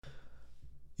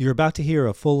You're about to hear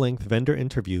a full-length vendor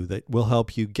interview that will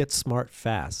help you get smart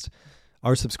fast.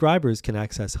 Our subscribers can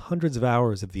access hundreds of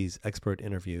hours of these expert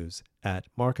interviews at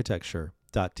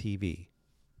marketecture.tv.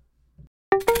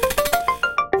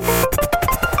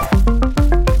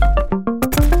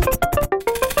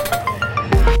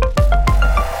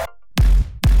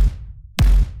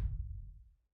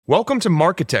 Welcome to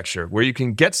Marketecture, where you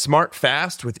can get smart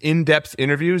fast with in-depth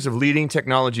interviews of leading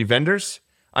technology vendors.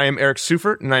 I am Eric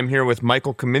Seufert, and I'm here with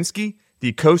Michael Kaminsky,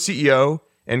 the co-CEO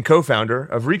and co-founder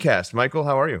of Recast. Michael,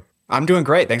 how are you? I'm doing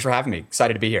great. Thanks for having me.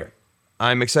 Excited to be here.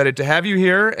 I'm excited to have you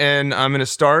here, and I'm going to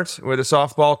start with a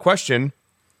softball question.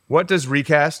 What does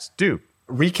Recast do?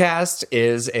 Recast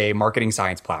is a marketing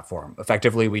science platform.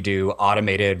 Effectively, we do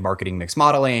automated marketing mix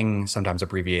modeling, sometimes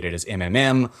abbreviated as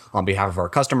MMM, on behalf of our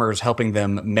customers, helping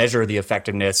them measure the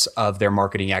effectiveness of their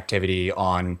marketing activity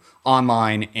on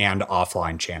online and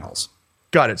offline channels.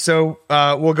 Got it. So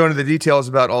we'll go into the details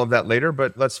about all of that later,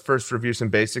 but let's first review some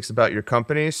basics about your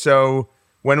company. So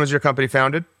when was your company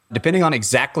founded? Depending on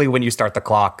exactly when you start the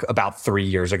clock, about 3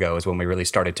 years ago is when we really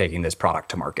started taking this product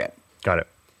to market. Got it.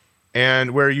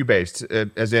 And where are you based?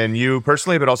 As in you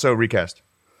personally, but also Recast?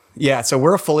 Yeah, so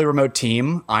we're a fully remote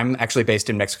team. I'm actually based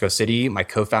in Mexico City. My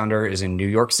co-founder is in New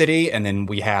York City. And then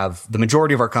we have the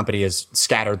majority of our company is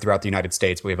scattered throughout the United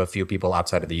States. We have a few people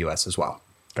outside of the US as well.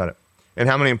 Got it. And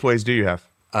how many employees do you have?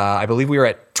 I believe we are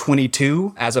at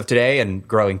 22 as of today and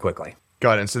growing quickly.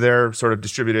 Got it. And so they're sort of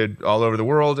distributed all over the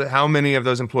world. How many of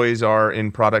those employees are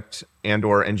in product and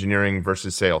or engineering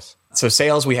versus sales? So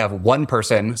sales, we have one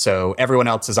person. So everyone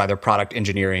else is either product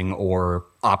engineering or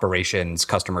operations,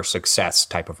 customer success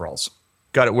type of roles.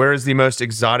 Got it. Where is the most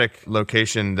exotic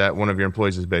location that one of your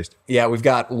employees is based? Yeah, we've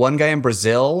got one guy in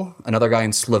Brazil, another guy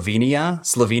in Slovenia.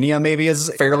 Slovenia maybe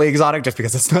is fairly exotic just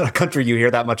because it's not a country you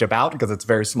hear that much about because it's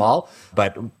very small.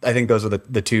 But I think those are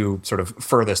the two sort of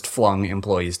furthest flung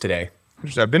employees today.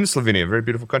 I've been to Slovenia, a very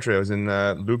beautiful country. I was in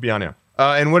Ljubljana.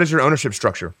 And what is your ownership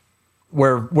structure?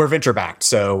 We're venture backed,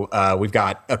 so we've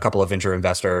got a couple of venture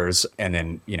investors, and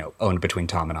then owned between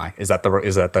Tom and I. Is that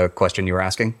the question you were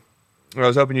asking? Well, I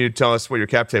was hoping you'd tell us what your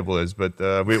cap table is, but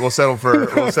we'll settle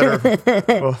for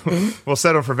we'll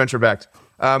settle for venture backed.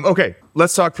 Okay,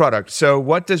 let's talk product. So,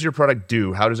 what does your product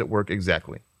do? How does it work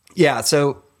exactly? Yeah,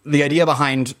 so the idea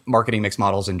behind marketing mix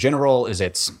models in general is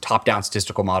it's top-down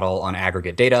statistical model on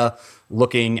aggregate data,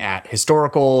 looking at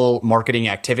historical marketing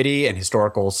activity and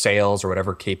historical sales or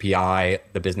whatever KPI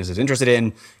the business is interested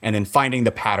in, and then finding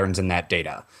the patterns in that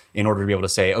data in order to be able to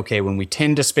say, okay, when we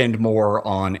tend to spend more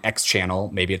on X channel,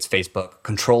 maybe it's Facebook,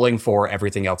 controlling for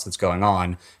everything else that's going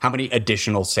on, how many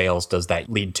additional sales does that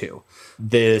lead to?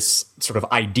 This sort of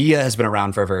idea has been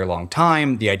around for a very long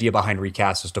time. The idea behind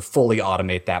Recast is to fully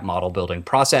automate that model building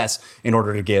process in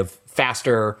order to give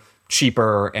faster,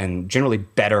 cheaper, and generally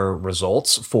better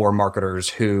results for marketers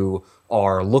who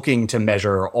are looking to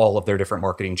measure all of their different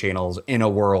marketing channels in a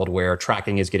world where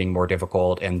tracking is getting more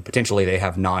difficult and potentially they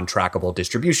have non-trackable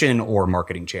distribution or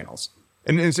marketing channels.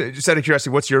 And just out of curiosity,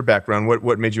 what's your background?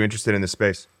 What made you interested in this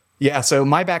space? Yeah, so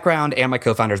my background and my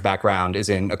co-founder's background is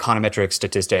in econometrics,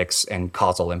 statistics, and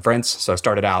causal inference. So I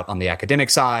started out on the academic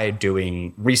side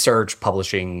doing research,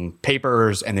 publishing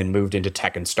papers, and then moved into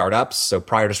tech and startups. So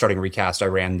prior to starting Recast, I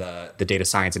ran the data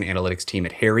science and analytics team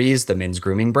at Harry's, the men's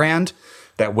grooming brand,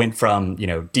 that went from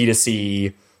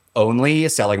D2C only,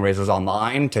 selling razors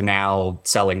online, to now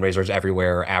selling razors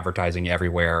everywhere, advertising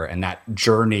everywhere. And that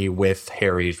journey with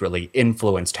Harry's really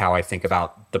influenced how I think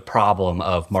about the problem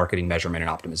of marketing measurement and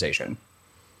optimization.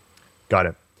 Got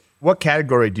it. What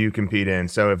category do you compete in?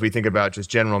 So if we think about just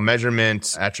general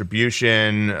measurement,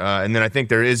 attribution, and then I think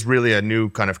there is really a new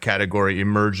kind of category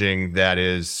emerging that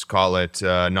is, call it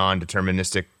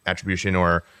non-deterministic attribution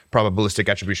or probabilistic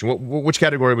attribution. Which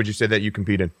category would you say that you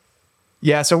compete in?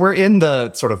 Yeah, so we're in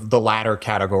the sort of the latter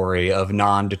category of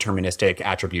non-deterministic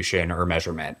attribution or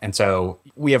measurement. And so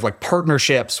we have like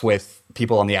partnerships with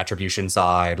people on the attribution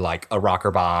side, like a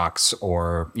Rockerbox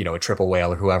or, a Triple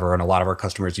Whale or whoever. And a lot of our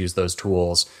customers use those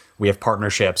tools. We have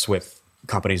partnerships with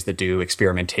companies that do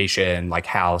experimentation like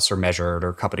House or Measured,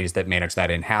 or companies that manage that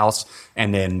in-house.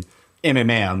 And then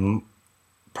MMM,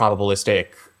 probabilistic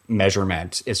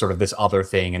measurement, is sort of this other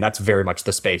thing. And that's very much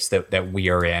the space that we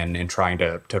are in and trying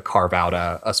to carve out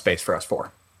a space for us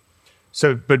for.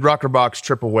 So, but Rockerbox,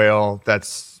 Triple Whale,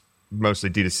 that's mostly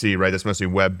D2C, right? That's mostly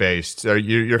web-based.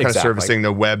 You're kind of servicing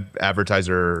the web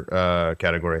advertiser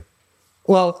category.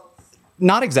 Well,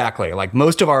 not exactly. Like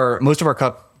most of our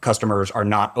customers are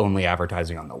not only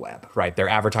advertising on the web, right? They're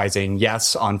advertising,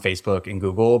 yes, on Facebook and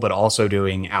Google, but also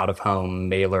doing out-of-home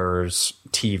mailers,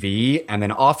 TV, and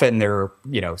then often they're,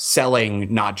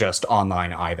 selling not just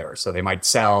online either. So they might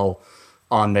sell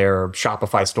on their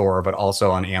Shopify store, but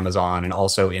also on Amazon and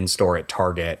also in store at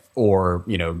Target, or,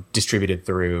 distributed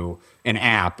through an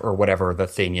app or whatever the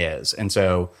thing is. And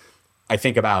so I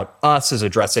think about us as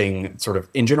addressing sort of,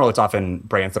 in general, it's often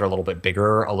brands that are a little bit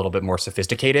bigger, a little bit more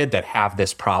sophisticated, that have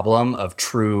this problem of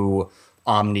true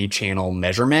omni-channel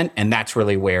measurement. And that's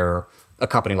really where a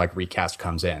company like Recast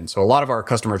comes in. So a lot of our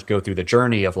customers go through the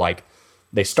journey of like,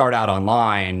 they start out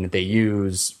online, they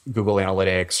use Google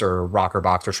Analytics or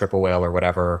Rockerbox or Triple Whale or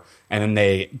whatever, and then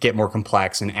they get more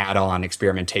complex and add on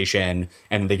experimentation,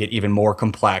 and they get even more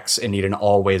complex and need an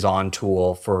always-on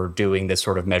tool for doing this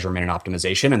sort of measurement and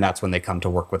optimization, and that's when they come to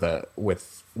work with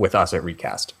us at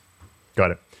Recast.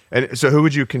 Got it. And so who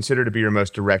would you consider to be your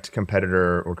most direct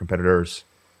competitor or competitors?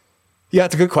 Yeah,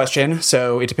 it's a good question.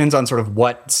 So it depends on sort of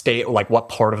what state, like what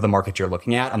part of the market you're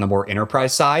looking at. On the more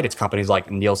enterprise side, it's companies like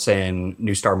Nielsen,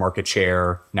 Neustar Market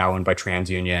Share, now owned by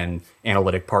TransUnion,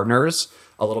 Analytic Partners.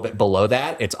 A little bit below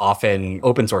that, it's often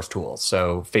open source tools.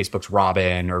 So Facebook's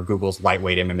Robin or Google's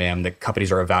Lightweight MMM that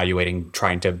companies are evaluating,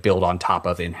 trying to build on top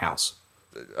of in-house.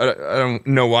 I don't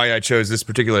know why I chose this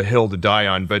particular hill to die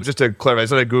on, but just to clarify,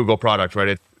 it's not a Google product,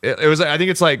 right? It was. I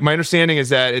think it's like, my understanding is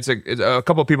that it's a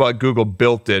couple of people at Google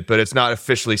built it, but it's not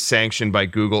officially sanctioned by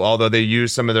Google. Although they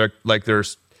use some of their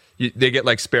they get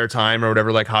like spare time or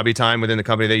whatever, like hobby time within the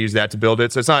company. They use that to build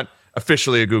it, so it's not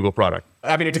officially a Google product.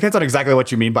 I mean, it depends on exactly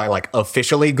what you mean by like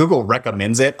officially. Google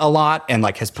recommends it a lot and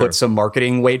like has put some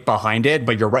marketing weight behind it,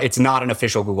 but you're right, it's not an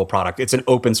official Google product. It's an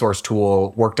open source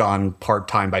tool worked on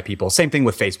part-time by people. Same thing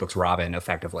with Facebook's Robin,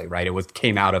 effectively, right? It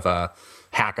came out of a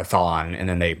hackathon and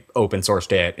then they open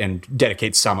sourced it and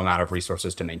dedicate some amount of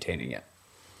resources to maintaining it.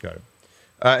 Got it.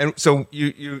 And so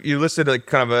you listed like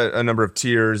kind of a number of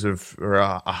tiers or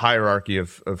a hierarchy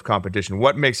of competition.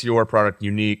 What makes your product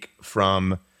unique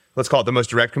from, let's call it, the most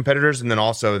direct competitors, and then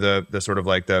also the sort of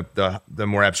like the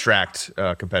more abstract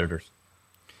competitors?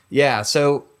 Yeah.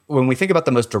 So when we think about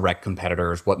the most direct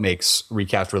competitors, what makes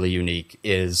Recast really unique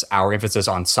is our emphasis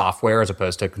on software as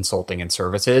opposed to consulting and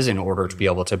services in order to be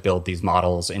able to build these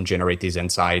models and generate these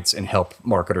insights and help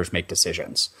marketers make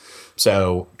decisions.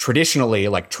 So traditionally,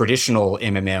 like traditional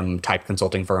MMM type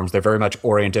consulting firms, they're very much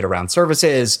oriented around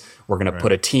services. We're going to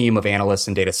put a team of analysts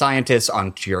and data scientists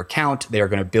onto your account. They are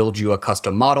going to build you a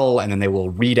custom model, and then they will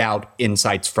read out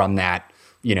insights from that,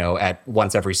 at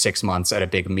once every 6 months at a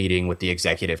big meeting with the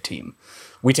executive team.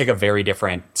 We take a very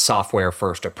different software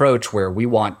first approach where we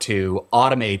want to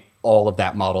automate all of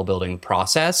that model building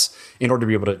process in order to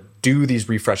be able to do these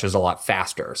refreshes a lot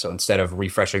faster. So instead of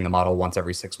refreshing the model once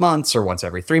every 6 months or once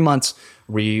every 3 months,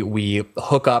 we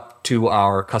hook up to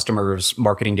our customers'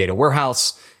 marketing data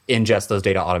warehouse, ingest those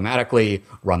data automatically,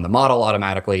 run the model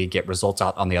automatically, get results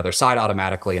out on the other side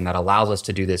automatically. And that allows us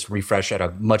to do this refresh at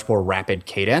a much more rapid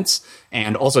cadence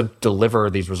and also deliver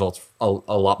these results a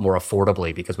lot more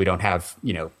affordably because we don't have,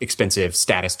 expensive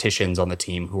statisticians on the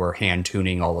team who are hand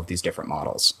tuning all of these different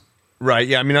models. Right.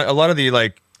 Yeah. I mean, a lot of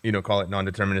the call it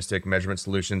non-deterministic measurement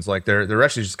solutions, like they're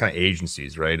actually just kind of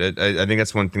agencies, right? I think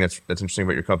that's one thing that's interesting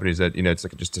about your company is that, it's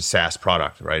like just a SaaS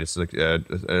product, right? It's like an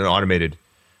automated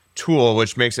tool,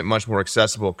 which makes it much more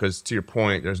accessible because, to your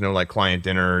point, there's no like client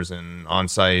dinners and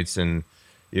on-sites and,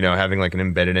 having like an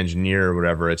embedded engineer or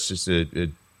whatever. It's just a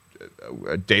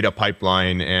data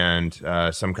pipeline and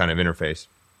some kind of interface.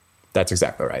 That's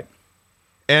exactly right.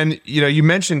 And, you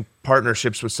mentioned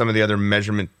partnerships with some of the other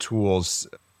measurement tools.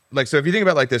 Like, so if you think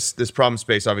about like this problem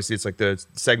space, obviously it's like the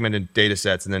segmented data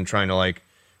sets and then trying to like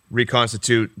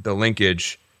reconstitute the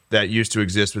linkage that used to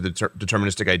exist with the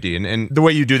deterministic ID. And the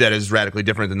way you do that is radically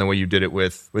different than the way you did it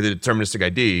with a deterministic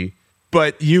ID.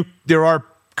 But there are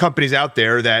companies out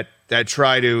there that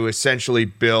try to essentially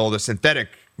build a synthetic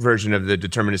version of the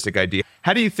deterministic ID.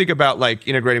 How do you think about like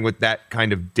integrating with that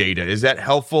kind of data? Is that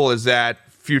helpful? Is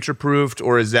that future-proofed?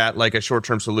 Or is that like a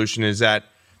short-term solution? Is that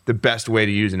the best way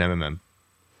to use an MMM?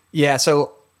 Yeah,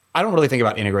 so I don't really think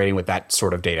about integrating with that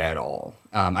sort of data at all.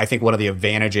 I think one of the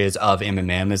advantages of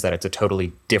MMM is that it's a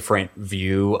totally different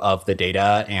view of the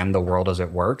data and the world as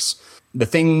it works. The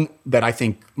thing that I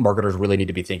think marketers really need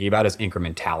to be thinking about is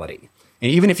incrementality. And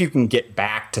even if you can get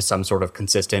back to some sort of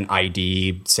consistent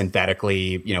ID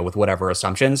synthetically, with whatever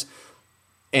assumptions,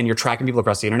 and you're tracking people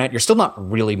across the internet, you're still not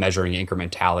really measuring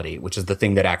incrementality, which is the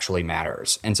thing that actually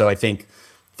matters. And so I think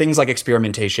things like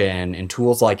experimentation and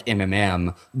tools like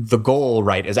MMM, the goal,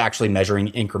 right, is actually measuring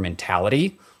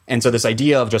incrementality And so this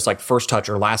idea of just like first touch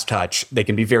or last touch, they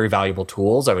can be very valuable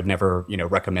tools. I would never,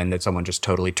 recommend that someone just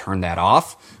totally turn that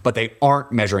off, but they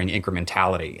aren't measuring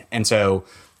incrementality. And so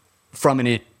from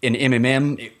an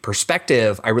MMM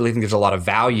perspective, I really think there's a lot of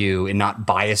value in not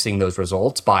biasing those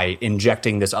results by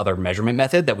injecting this other measurement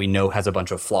method that we know has a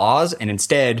bunch of flaws, and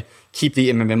instead keep the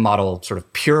MMM model sort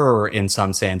of pure in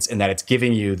some sense, in that it's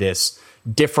giving you this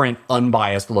different,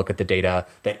 unbiased look at the data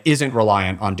that isn't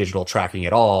reliant on digital tracking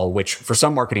at all, which for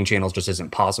some marketing channels just isn't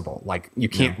possible. Like you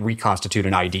can't reconstitute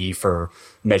an ID for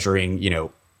measuring,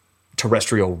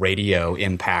 terrestrial radio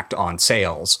impact on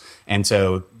sales. And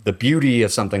so the beauty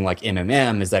of something like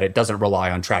MMM is that it doesn't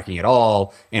rely on tracking at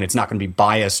all, and it's not going to be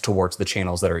biased towards the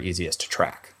channels that are easiest to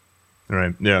track. All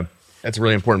right. Yeah. That's a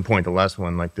really important point. The last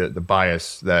one, like the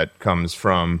bias that comes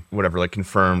from whatever, like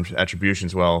confirmed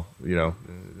attributions. Well, you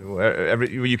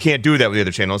can't do that with the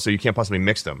other channels, so you can't possibly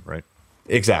mix them, right?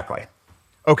 Exactly.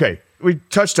 Okay. We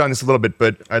touched on this a little bit,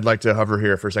 but I'd like to hover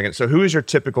here for a second. So who is your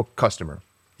typical customer?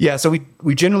 Yeah, so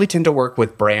we generally tend to work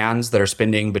with brands that are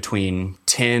spending between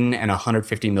 $10 and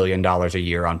 $150 million a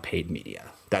year on paid media.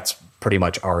 That's pretty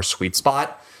much our sweet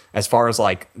spot. As far as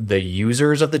like the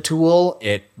users of the tool,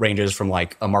 it ranges from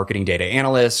like a marketing data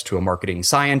analyst to a marketing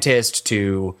scientist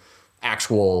to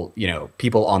actual,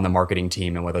 people on the marketing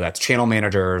team, and whether that's channel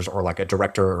managers or like a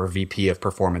director or VP of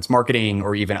performance marketing,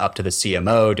 or even up to the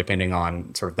CMO, depending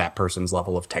on sort of that person's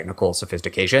level of technical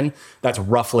sophistication. That's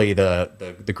roughly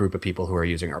the group of people who are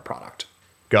using our product.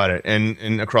 Got it.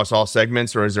 And across all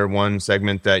segments, or is there one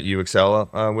segment that you excel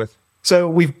with? So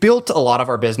we've built a lot of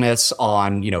our business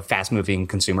on, fast-moving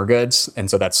consumer goods.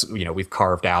 And so that's, we've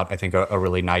carved out, I think, a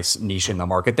really nice niche in the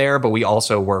market there. But we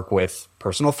also work with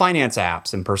personal finance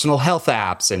apps and personal health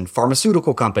apps and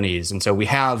pharmaceutical companies. And so we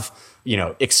have,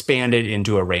 expanded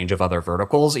into a range of other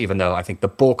verticals, even though I think the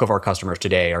bulk of our customers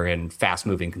today are in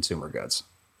fast-moving consumer goods.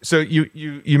 So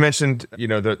you mentioned,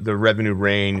 the revenue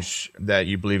range that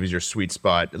you believe is your sweet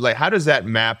spot. Like, how does that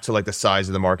map to like the size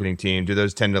of the marketing team? Do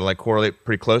those tend to like correlate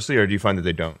pretty closely, or do you find that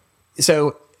they don't?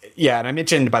 So, yeah. And I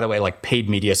mentioned, by the way, like paid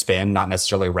media spend, not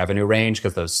necessarily revenue range,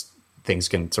 because those things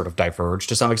can sort of diverge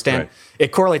to some extent. Right.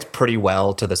 It correlates pretty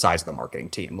well to the size of the marketing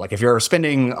team. Like if you're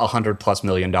spending $100+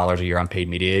 million a year on paid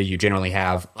media, you generally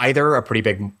have either a pretty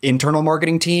big internal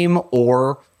marketing team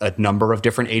or a number of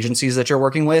different agencies that you're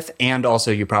working with. And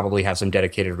also you probably have some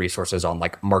dedicated resources on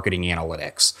like marketing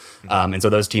analytics. And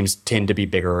so those teams tend to be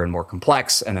bigger and more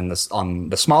complex. And then on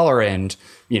the smaller end,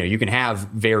 you can have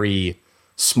very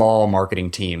small marketing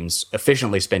teams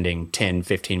efficiently spending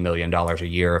 $10-15 million a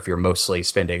year if you're mostly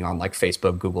spending on like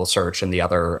Facebook, Google search, and the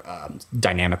other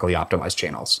dynamically optimized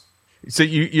channels. So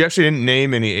you actually didn't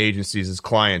name any agencies as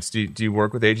clients. Do you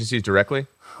work with agencies directly?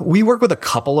 We work with a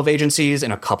couple of agencies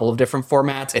in a couple of different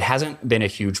formats. It hasn't been a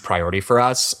huge priority for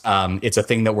us. It's a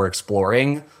thing that we're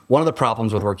exploring. One of the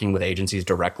problems with working with agencies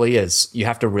directly is you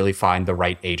have to really find the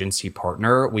right agency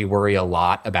partner. We worry a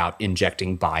lot about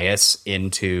injecting bias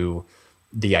into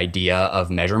the idea of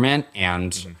measurement,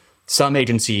 and some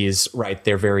agencies, right,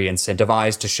 they're very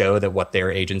incentivized to show that what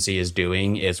their agency is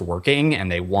doing is working,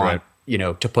 and they want,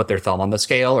 to put their thumb on the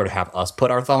scale, or to have us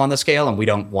put our thumb on the scale, and we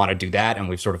don't want to do that. And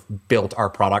we've sort of built our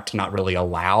product to not really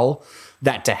allow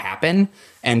that to happen.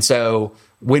 And so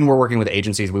when we're working with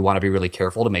agencies, we want to be really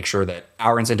careful to make sure that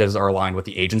our incentives are aligned with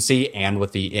the agency and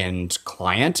with the end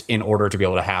client, in order to be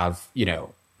able to have,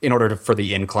 for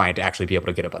the end client to actually be able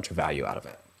to get a bunch of value out of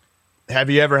it. Have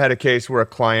you ever had a case where a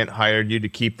client hired you to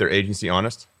keep their agency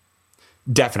honest?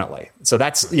 Definitely. So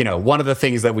that's, one of the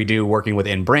things that we do working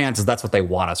within brands is that's what they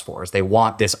want us for, is they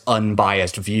want this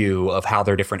unbiased view of how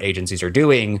their different agencies are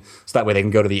doing. So that way they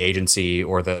can go to the agency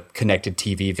or the connected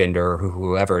TV vendor,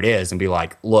 whoever it is, and be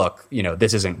like, look,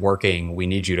 this isn't working. We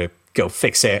need you to go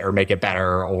fix it or make it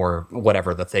better, or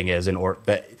whatever the thing is,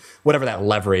 whatever that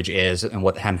leverage is,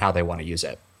 and how they want to use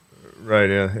it. Right.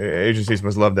 Yeah. Agencies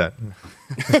must love that.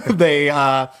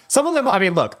 Some of them, I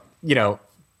mean, look,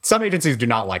 some agencies do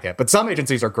not like it, but some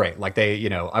agencies are great. Like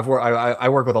I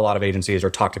work with a lot of agencies,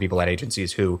 or talk to people at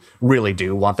agencies who really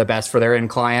do want the best for their end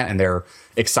client, and they're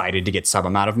excited to get some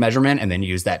amount of measurement and then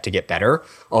use that to get better,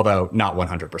 although not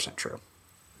 100% true.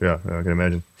 Yeah, I can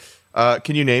imagine.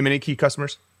 Can you name any key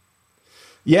customers?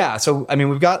 Yeah. So, I mean,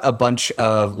 we've got a bunch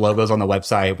of logos on the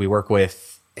website. We work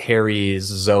with Harry's,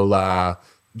 Zola,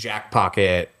 Jack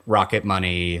Pocket, Rocket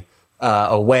Money,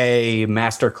 Away,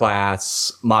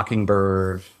 Masterclass,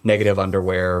 Mockingbird, Negative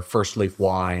Underwear, First Leaf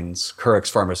Wines,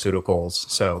 Currix Pharmaceuticals.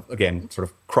 So again, sort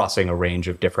of crossing a range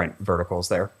of different verticals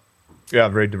there. Yeah,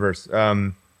 very diverse.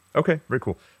 Okay, very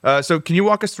cool. So can you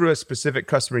walk us through a specific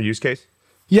customer use case?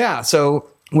 Yeah. So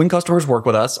When customers work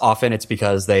with us, often it's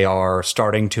because they are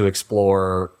starting to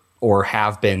explore or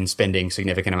have been spending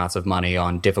significant amounts of money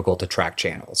on difficult to track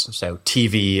channels. So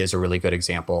TV is a really good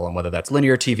example. And whether that's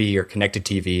linear TV or connected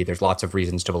TV, there's lots of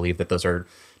reasons to believe that those are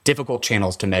difficult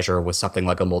channels to measure with something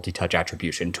like a multi-touch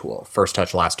attribution tool. First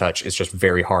touch, last touch, is just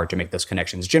very hard to make those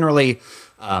connections generally.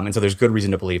 And so there's good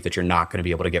reason to believe that you're not going to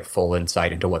be able to get full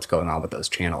insight into what's going on with those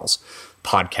channels,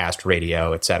 podcast,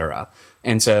 radio, et cetera.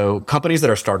 And so companies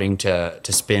that are starting to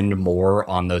spend more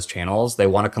on those channels, they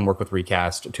want to come work with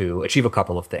Recast to achieve a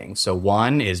couple of things. So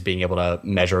one is being able to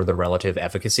measure the relative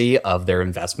efficacy of their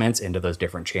investments into those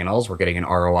different channels. We're getting an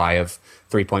ROI of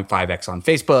 3.5x on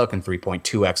Facebook and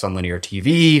 3.2x on linear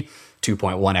TV,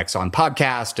 2.1x on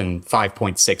podcast, and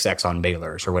 5.6x on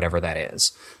mailers or whatever that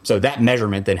is. So that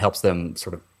measurement then helps them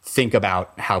sort of think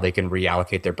about how they can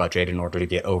reallocate their budget in order to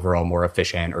get overall more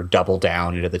efficient or double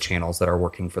down into the channels that are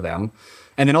working for them.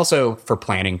 And then also for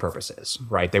planning purposes,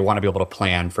 right? They want to be able to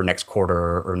plan for next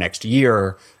quarter or next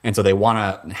year. And so they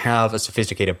want to have a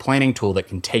sophisticated planning tool that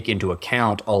can take into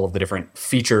account all of the different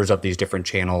features of these different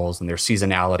channels and their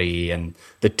seasonality and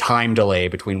the time delay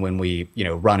between when we,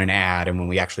 run an ad and when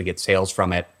we actually get sales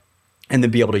from it, and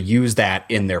then be able to use that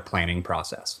in their planning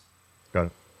process. Got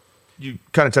it. You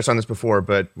kind of touched on this before,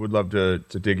 but would love to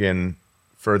dig in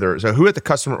further. So who at the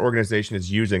customer organization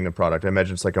is using the product? I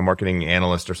imagine it's like a marketing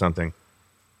analyst or something.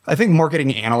 I think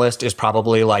marketing analyst is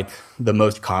probably like the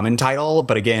most common title.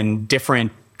 But again,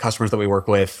 different customers that we work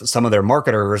with, some of their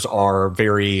marketers are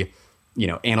very,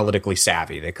 analytically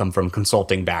savvy. They come from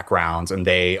consulting backgrounds and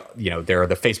they're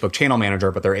the Facebook channel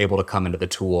manager, but they're able to come into the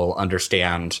tool,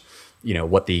 understand,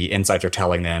 what the insights are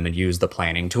telling them and use the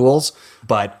planning tools.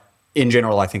 But in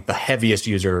general, I think the heaviest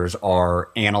users are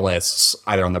analysts,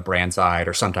 either on the brand side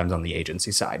or sometimes on the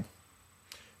agency side.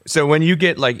 So when you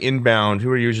get like inbound, who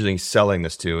are you usually selling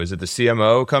this to? Is it the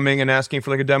CMO coming and asking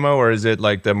for like a demo, or is it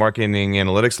like the marketing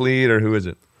analytics lead, or who is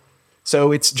it?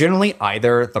 So it's generally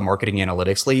either the marketing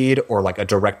analytics lead or like a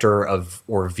director of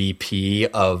or VP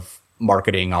of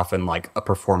marketing, often like a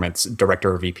performance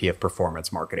director or VP of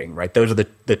performance marketing, right? Those are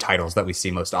the titles that we see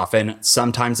most often.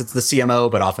 Sometimes it's the CMO,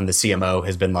 but often the CMO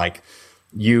has been like,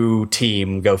 you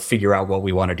team, go figure out what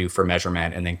we want to do for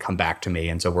measurement and then come back to me.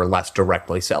 And so we're less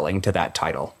directly selling to that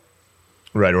title.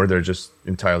 Right. Or they're just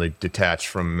entirely detached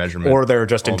from measurement. Or they're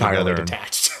just entirely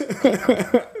detached.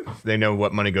 They know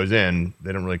what money goes in.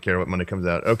 They don't really care what money comes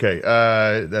out. Okay.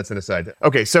 That's an aside.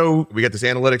 Okay. So we got this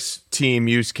analytics team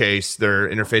use case. They're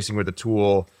interfacing with the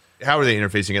tool. How are they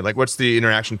interfacing it? Like, what's the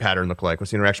interaction pattern look like?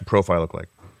 What's the interaction profile look like?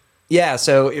 Yeah,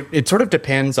 so it sort of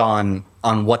depends on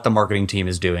what the marketing team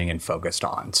is doing and focused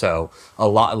on. So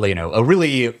a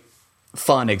really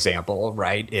fun example,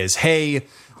 right, is, hey,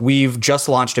 we've just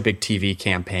launched a big TV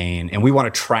campaign and we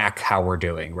want to track how we're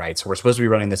doing, right? So we're supposed to be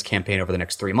running this campaign over the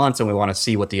next 3 months and we want to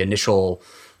see what the initial,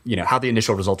 how the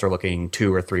initial results are looking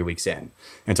 2 or 3 weeks in.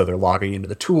 And so they're logging into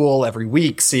the tool every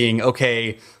week, seeing,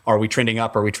 okay, are we trending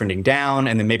up? Are we trending down?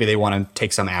 And then maybe they want to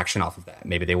take some action off of that.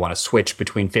 Maybe they want to switch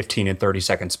between 15 and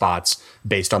 30-second spots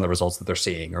based on the results that they're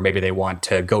seeing. Or maybe they want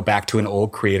to go back to an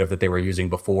old creative that they were using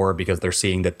before because they're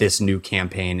seeing that this new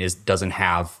campaign doesn't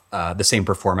have the same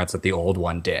performance that the old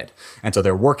one did. And so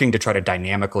they're working to try to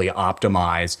dynamically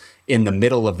optimize in the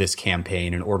middle of this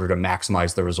campaign in order to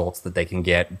maximize the results that they can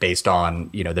get based on,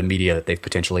 the media that they've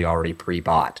potentially already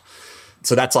pre-bought.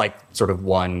 So that's like sort of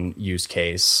one use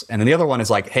case. And then the other one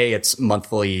is like, hey, it's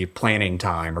monthly planning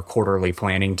time or quarterly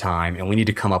planning time, and we need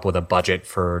to come up with a budget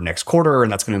for next quarter.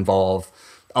 And that's going to involve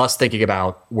us thinking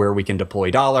about where we can deploy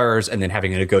dollars and then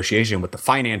having a negotiation with the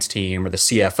finance team or the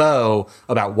CFO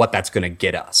about what that's going to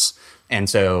get us. And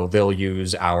so they'll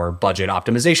use our budget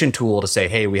optimization tool to say,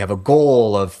 hey, we have a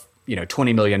goal of,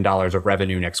 $20 million of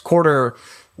revenue next quarter.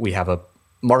 We have a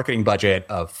marketing budget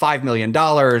of $5 million.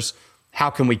 How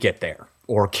can we get there?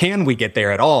 Or can we get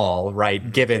there at all,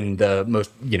 right? Given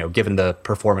the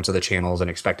performance of the channels and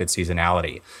expected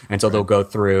seasonality. And so they'll go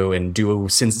through and do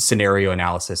scenario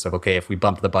analysis of, okay, if we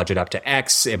bump the budget up to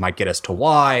X, it might get us to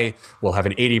Y. We'll have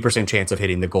an 80% chance of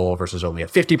hitting the goal versus only a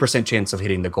 50% chance of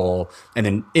hitting the goal. And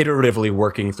then iteratively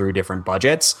working through different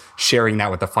budgets, sharing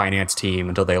that with the finance team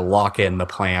until they lock in the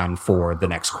plan for the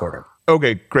next quarter.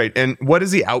 Okay, great. And what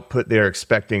is the output they're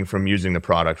expecting from using the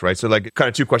product, right? So like kind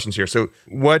of two questions here. So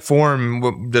what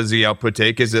form does the output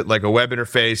take? Is it like a web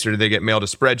interface, or do they get mailed a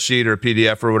spreadsheet or a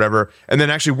PDF or whatever? And then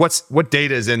actually what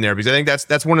data is in there? Because I think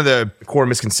that's one of the core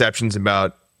misconceptions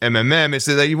about MMM is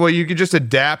that, well, you could just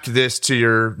adapt this to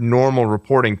your normal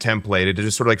reporting template to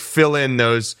just sort of like fill in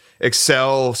those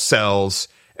Excel cells.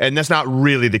 And that's not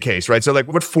really the case, right? So like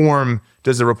what form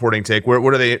does the reporting take? What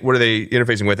are they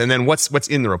interfacing with? And then what's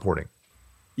in the reporting?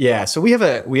 Yeah, so we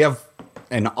have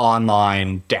an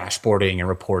online dashboarding and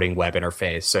reporting web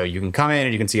interface. So you can come in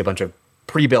and you can see a bunch of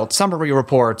pre-built summary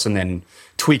reports and then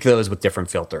tweak those with different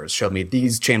filters. Show me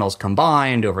these channels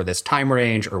combined over this time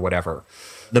range or whatever.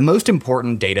 The most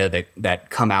important data that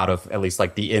come out of at least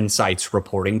like the insights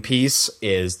reporting piece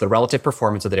is the relative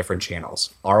performance of the different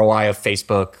channels. ROI of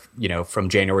Facebook, from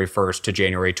January 1st to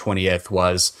January 20th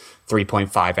was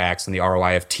 3.5x, and the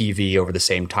ROI of TV over the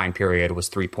same time period was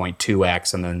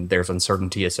 3.2x, and then there's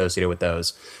uncertainty associated with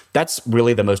those. That's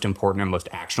really the most important and most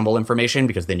actionable information,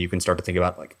 because then you can start to think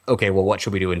about like, okay, well, what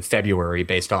should we do in February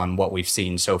based on what we've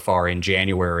seen so far in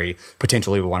January?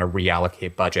 Potentially we want to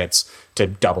reallocate budgets to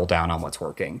double down on what's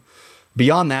working.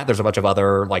 Beyond that, there's a bunch of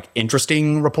other like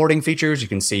interesting reporting features. You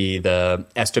can see the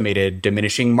estimated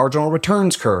diminishing marginal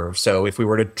returns curve. So if we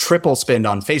were to triple spend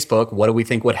on Facebook, what do we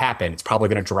think would happen? It's probably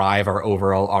going to drive our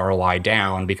overall ROI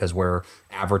down because we're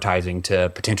advertising to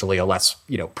potentially a less,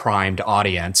 primed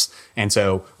audience. And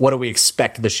so what do we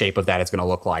expect the shape of that is going to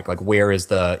look like? Like, where is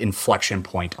the inflection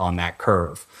point on that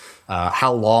curve?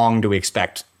 How long do we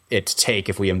expect it to take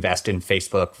if we invest in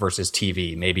Facebook versus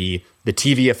TV? Maybe the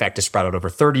TV effect is spread out over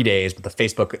 30 days, but the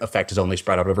Facebook effect is only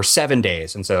spread out over 7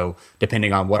 days. And so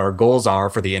depending on what our goals are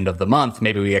for the end of the month,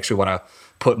 maybe we actually want to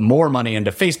put more money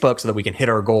into Facebook so that we can hit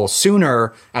our goals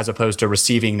sooner, as opposed to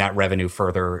receiving that revenue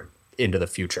further into the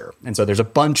future. And so there's a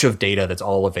bunch of data that's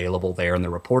all available there in the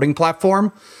reporting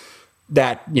platform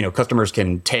that, customers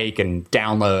can take and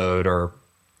download or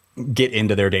get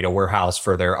into their data warehouse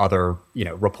for their other,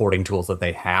 reporting tools that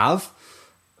they have.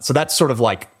 So that's sort of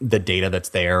like the data that's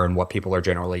there and what people are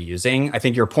generally using. I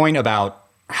think your point about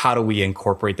how do we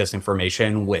incorporate this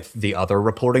information with the other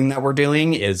reporting that we're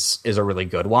doing is a really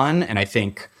good one. And I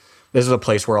think this is a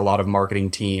place where a lot of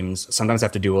marketing teams sometimes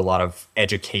have to do a lot of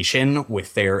education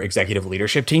with their executive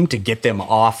leadership team to get them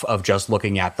off of just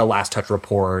looking at the last touch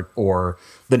report or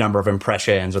the number of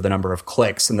impressions or the number of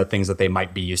clicks and the things that they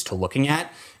might be used to looking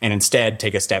at, and instead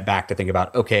take a step back to think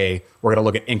about, okay, we're going to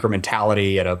look at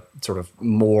incrementality at a sort of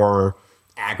more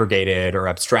aggregated or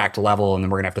abstract level, and then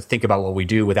we're going to have to think about what we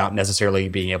do without necessarily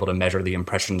being able to measure the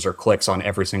impressions or clicks on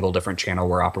every single different channel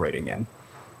we're operating in.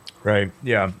 Right.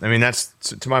 Yeah. I mean, that's,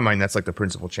 to my mind, that's like the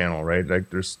principal channel, right? Like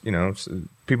there's,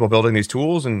 people building these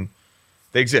tools and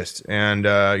they exist. And,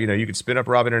 you could spin up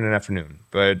Robin in an afternoon,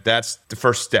 but that's the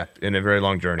first step in a very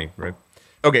long journey, right?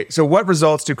 Okay. So what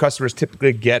results do customers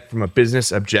typically get from a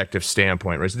business objective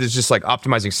standpoint, right? So this is just like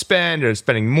optimizing spend or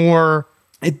spending more.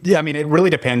 It really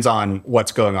depends on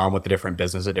what's going on with the different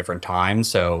business at different times.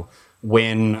 So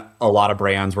when a lot of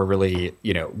brands were really,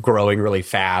 growing really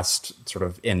fast, sort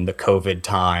of in the COVID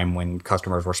time when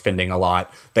customers were spending a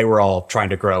lot, they were all trying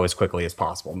to grow as quickly as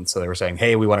possible. And so they were saying,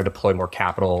 hey, we want to deploy more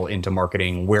capital into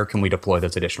marketing. Where can we deploy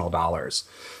those additional dollars?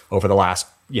 Over the last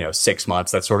 6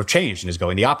 months, that sort of changed and is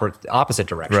going the opposite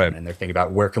direction. Right. And they're thinking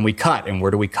about where can we cut and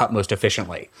where do we cut most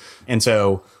efficiently? And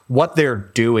so what they're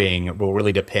doing will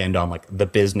really depend on like the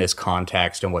business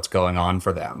context and what's going on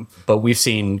for them. But we've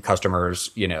seen customers,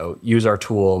 use our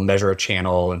tool, measure a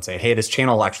channel and say, hey, this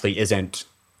channel actually isn't,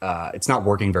 it's not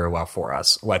working very well for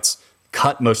us. Let's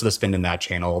cut most of the spend in that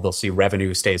channel. They'll see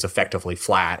revenue stays effectively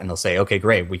flat and they'll say, okay,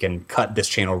 great, we can cut this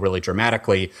channel really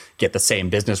dramatically, get the same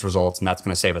business results, and that's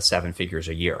going to save us 7 figures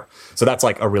a year. So that's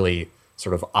like a really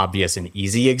sort of obvious and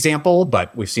easy example,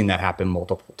 but we've seen that happen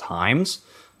multiple times.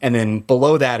 And then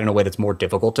below that, in a way that's more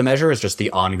difficult to measure, is just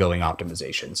the ongoing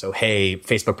optimization. So, hey,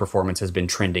 Facebook performance has been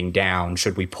trending down.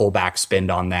 Should we pull back spend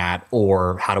on that?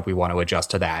 Or how do we want to adjust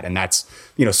to that? And that's,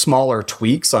 smaller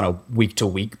tweaks on a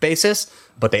week-to-week basis,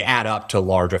 but they add up to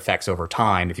large effects over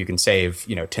time. If you can save,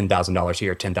 $10,000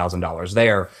 here, $10,000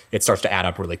 there, it starts to add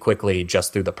up really quickly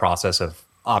just through the process of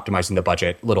optimizing the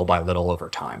budget little by little over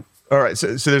time. All right. So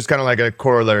there's kind of like a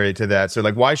corollary to that. So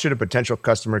like, why should a potential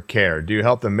customer care? Do you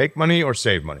help them make money or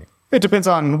save money? It depends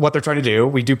on what they're trying to do.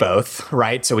 We do both,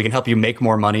 right? So we can help you make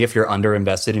more money if you're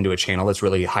underinvested into a channel that's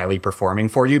really highly performing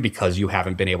for you because you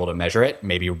haven't been able to measure it.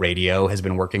 Maybe radio has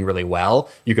been working really well.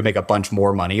 You could make a bunch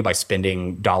more money by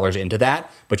spending dollars into that,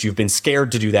 but you've been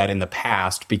scared to do that in the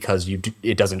past because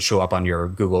it doesn't show up on your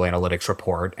Google Analytics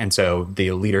report. And so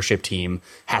the leadership team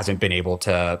hasn't been able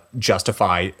to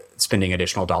justify spending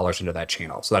additional dollars into that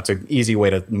channel. So that's an easy way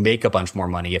to make a bunch more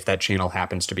money if that channel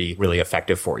happens to be really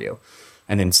effective for you.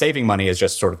 And then saving money is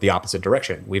just sort of the opposite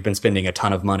direction. We've been spending a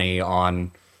ton of money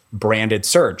on branded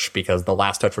search because the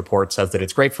last touch report says that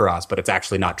it's great for us, but it's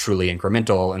actually not truly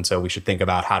incremental. And so we should think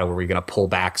about how are we going to pull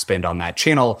back spend on that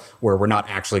channel where we're not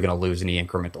actually going to lose any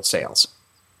incremental sales.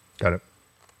 Got it.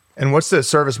 And what's the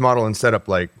service model and setup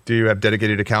like? Do you have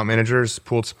dedicated account managers,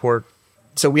 pooled support?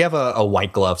 So we have a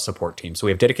white glove support team. So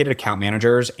we have dedicated account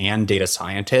managers and data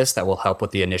scientists that will help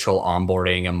with the initial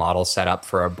onboarding and model setup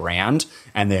for a brand,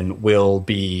 and then we'll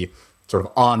be sort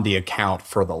of on the account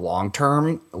for the long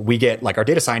term. We get, like, our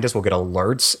data scientists will get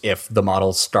alerts if the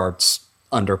model starts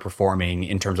underperforming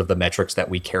in terms of the metrics that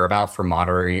we care about for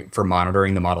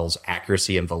monitoring the model's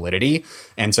accuracy and validity.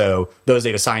 And so those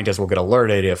data scientists will get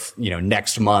alerted if,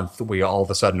 next month we all of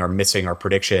a sudden are missing our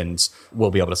predictions.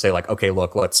 We'll be able to say, like, okay,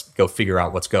 look, let's go figure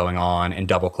out what's going on and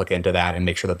double click into that and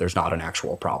make sure that there's not an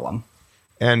actual problem.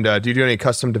 And do you do any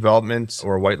custom development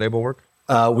or white label work?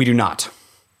 We do not.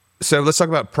 So let's talk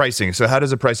about pricing. So how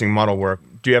does a pricing model work?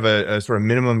 Do you have a sort of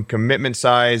minimum commitment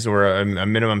size or a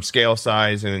minimum scale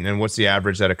size? And what's the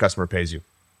average that a customer pays you?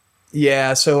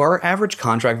 Yeah, so our average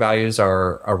contract values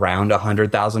are around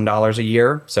 $100,000 a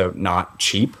year, so not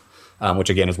cheap,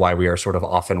 which again is why we are sort of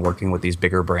often working with these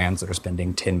bigger brands that are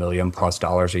spending $10 million plus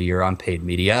a year on paid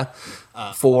media.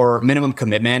 For minimum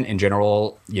commitment in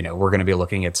general, we're going to be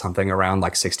looking at something around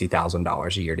like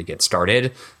 $60,000 a year to get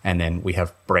started. And then we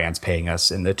have brands paying us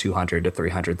in the $200,000 to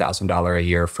 $300,000 a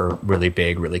year for really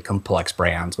big, really complex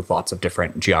brands with lots of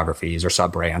different geographies or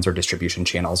sub-brands or distribution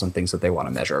channels and things that they want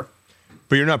to measure.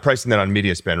 But you're not pricing that on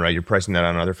media spend, right? You're pricing that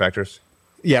on other factors?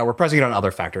 Yeah, we're pricing it on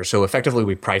other factors. So effectively,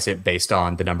 we price it based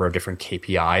on the number of different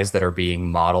KPIs that are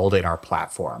being modeled in our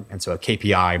platform. And so a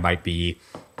KPI might be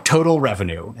total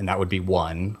revenue, and that would be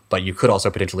one. But you could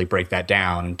also potentially break that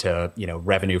down into,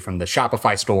 revenue from the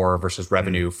Shopify store versus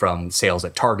revenue from sales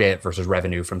at Target versus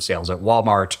revenue from sales at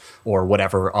Walmart, or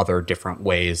whatever other different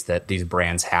ways that these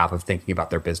brands have of thinking about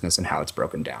their business and how it's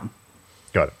broken down.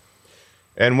 Got it.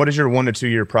 And what is your 1 to 2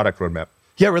 year product roadmap?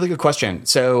 Yeah, really good question.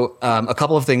 So a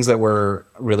couple of things that we're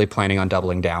really planning on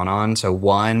doubling down on. So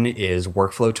one is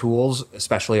workflow tools,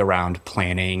 especially around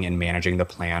planning and managing the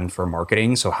plan for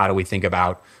marketing. So how do we think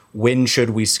about when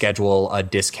should we schedule a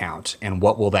discount and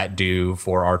what will that do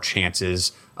for our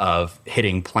chances of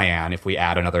hitting plan if we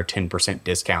add another 10%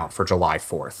 discount for July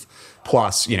 4th?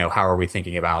 Plus, how are we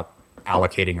thinking about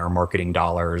allocating our marketing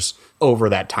dollars over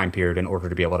that time period in order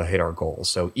to be able to hit our goals?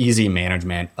 So easy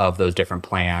management of those different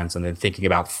plans, and then thinking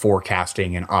about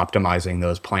forecasting and optimizing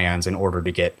those plans in order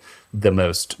to get the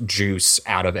most juice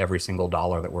out of every single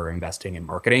dollar that we're investing in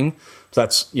marketing. So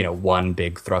that's, one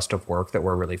big thrust of work that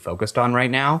we're really focused on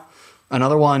right now.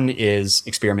 Another one is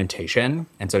experimentation.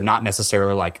 And so not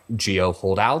necessarily like geo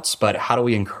holdouts, but how do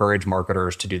we encourage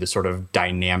marketers to do the sort of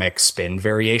dynamic spend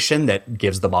variation that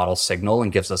gives the model signal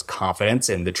and gives us confidence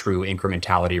in the true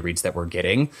incrementality reads that we're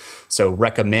getting. So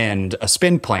recommend a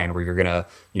spend plan where you're going to,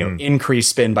 increase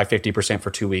spend by 50% for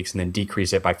 2 weeks and then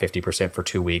decrease it by 50% for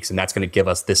 2 weeks. And that's going to give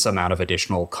us this amount of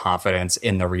additional confidence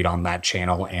in the read on that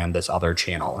channel and this other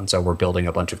channel. And so we're building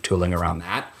a bunch of tooling around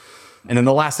that. And then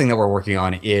the last thing that we're working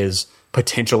on is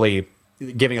potentially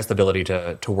giving us the ability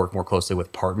to work more closely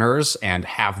with partners and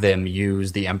have them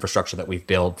use the infrastructure that we've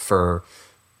built for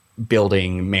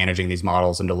building, managing these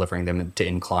models and delivering them to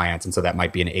end clients. And so that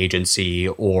might be an agency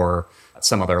or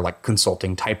some other like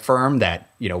consulting type firm that,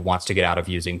 wants to get out of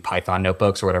using Python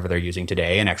notebooks or whatever they're using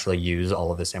today and actually use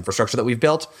all of this infrastructure that we've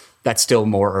built. That's still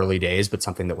more early days, but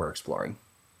something that we're exploring.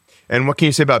 And what can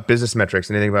you say about business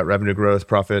metrics? Anything about revenue growth,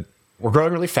 profit? We're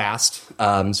growing really fast.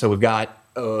 So we've got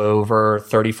over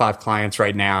 35 clients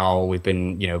right now. We've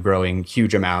been, growing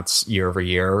huge amounts year over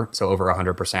year, so over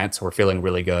 100%. So we're feeling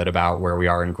really good about where we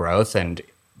are in growth. And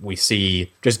we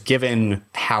see, just given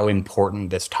how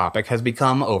important this topic has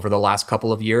become over the last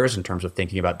couple of years in terms of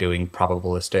thinking about doing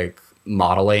probabilistic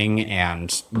modeling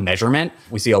and measurement,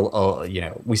 we see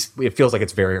it feels like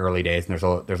it's very early days, and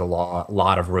there's a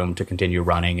lot of room to continue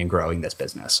running and growing this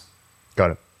business.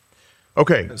 Got it.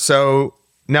 Okay, so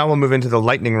now we'll move into the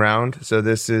lightning round. So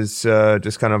this is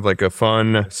just kind of like a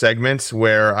fun segment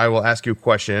where I will ask you a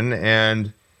question,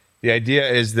 and the idea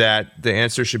is that the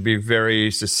answer should be very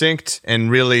succinct,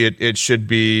 and really it should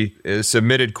be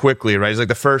submitted quickly, right? It's like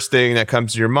the first thing that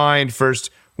comes to your mind, first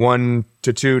 1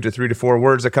 to 2 to 3 to 4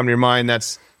 words that come to your mind.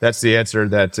 That's the answer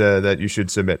that you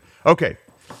should submit. Okay,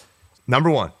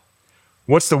 number 1.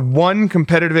 What's the one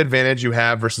competitive advantage you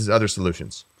have versus other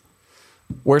solutions?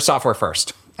 We're software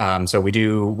first. So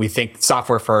we think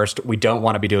software first. We don't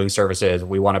want to be doing services.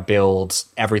 We want to build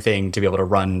everything to be able to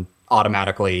run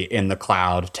automatically in the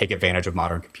cloud, take advantage of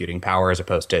modern computing power as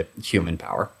opposed to human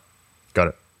power. Got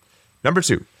it. Number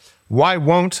 2, why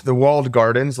won't the walled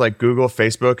gardens like Google,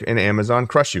 Facebook, and Amazon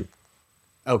crush you?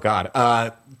 Oh, God.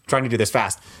 Trying to do this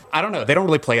fast. I don't know. They don't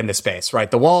really play in this space, right?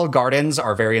 The walled gardens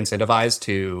are very incentivized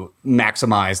to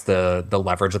maximize the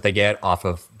leverage that they get off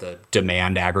of the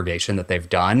demand aggregation that they've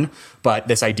done. But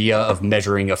this idea of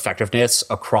measuring effectiveness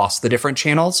across the different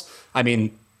channels, I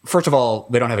mean, first of all,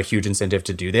 they don't have a huge incentive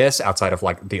to do this outside of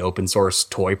like the open source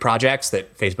toy projects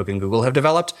that Facebook and Google have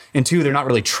developed. And two, they're not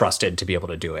really trusted to be able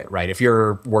to do it, right? If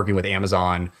you're working with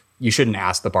Amazon, you shouldn't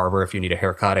ask the barber if you need a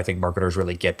haircut. I think marketers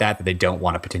really get that they don't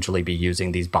want to potentially be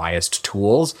using these biased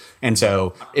tools. And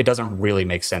so it doesn't really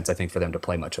make sense, I think, for them to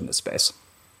play much in this space.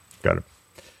 Got it.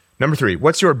 Number 3,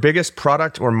 what's your biggest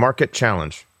product or market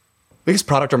challenge? Biggest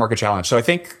product or market challenge. So I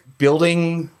think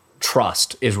building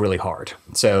trust is really hard.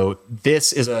 So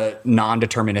this is a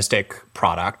non-deterministic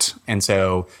product. And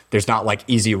so there's not like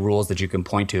easy rules that you can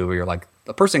point to where you're like,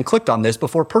 the person clicked on this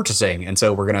before purchasing, and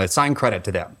so we're going to assign credit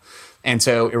to them. And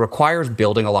so it requires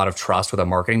building a lot of trust with a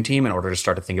marketing team in order to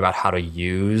start to think about how to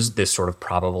use this sort of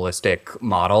probabilistic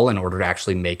model in order to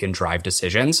actually make and drive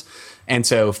decisions. And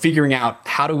so figuring out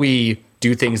how do we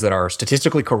do things that are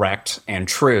statistically correct and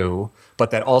true,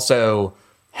 but that also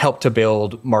help to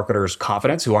build marketers'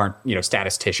 confidence who aren't,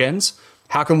 statisticians.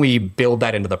 How can we build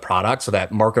that into the product so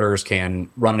that marketers can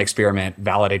run an experiment,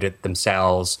 validate it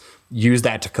themselves, use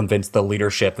that to convince the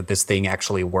leadership that this thing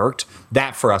actually worked?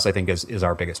 That, for us, I think, is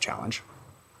our biggest challenge.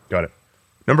 Got it.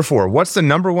 Number 4, what's the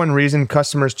number one reason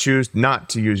customers choose not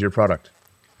to use your product?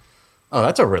 Oh,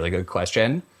 that's a really good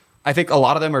question. I think a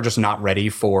lot of them are just not ready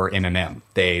for MMM.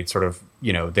 They sort of,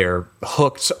 they're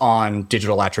hooked on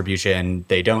digital attribution.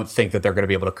 They don't think that they're going to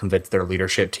be able to convince their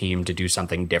leadership team to do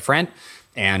something different.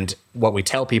 And what we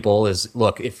tell people is,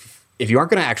 look, if you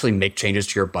aren't going to actually make changes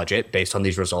to your budget based on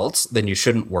these results, then you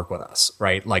shouldn't work with us,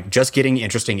 right? Like just getting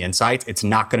interesting insights, it's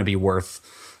not going to be worth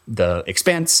the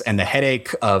expense and the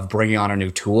headache of bringing on a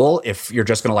new tool if you're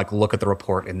just going to like look at the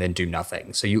report and then do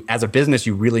nothing. So you, as a business,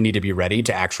 you really need to be ready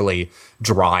to actually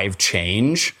drive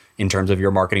change in terms of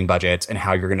your marketing budgets and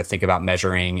how you're going to think about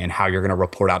measuring and how you're going to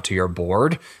report out to your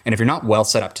board. And if you're not well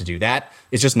set up to do that,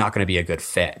 it's just not going to be a good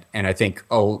fit. And I think,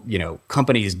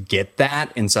 companies get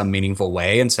that in some meaningful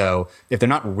way. And so if they're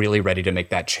not really ready to make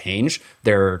that change,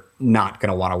 they're not going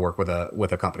to want to work with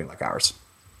a company like ours.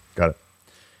 Got it.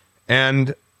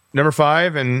 And number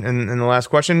 5, and the last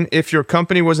question, if your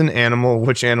company was an animal,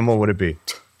 which animal would it be?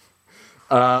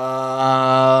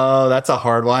 That's a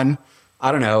hard one.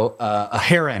 I don't know. A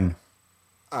heron,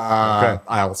 okay.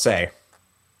 I'll say.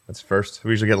 That's first.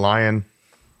 We usually get lion,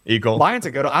 eagle. Lion's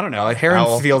a good, I don't know. A heron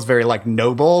owl. Feels very like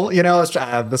noble,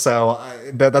 so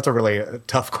that's a really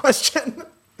tough question.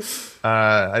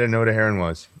 I didn't know what a heron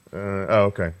was.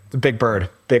 Okay. It's a big bird,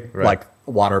 like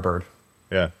water bird.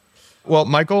 Yeah. Well,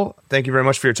 Michael, thank you very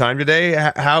much for your time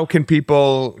today. How can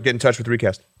people get in touch with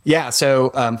Recast? Yeah,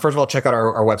 so first of all, check out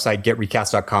our website,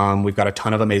 getrecast.com. We've got a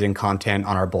ton of amazing content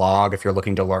on our blog. If you're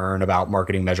looking to learn about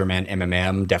marketing measurement,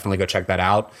 MMM, definitely go check that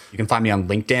out. You can find me on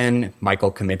LinkedIn,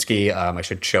 Michael Kaminsky. I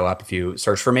should show up if you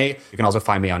search for me. You can also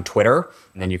find me on Twitter,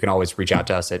 and then you can always reach out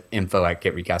to us at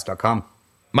info@getrecast.com.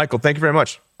 Michael, thank you very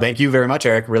much. Thank you very much,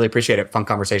 Eric. Really appreciate it. Fun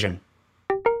conversation.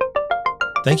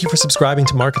 Thank you for subscribing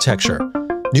to Marketecture.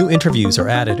 New interviews are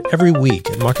added every week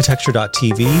at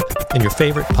marketecture.tv and your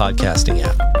favorite podcasting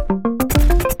app.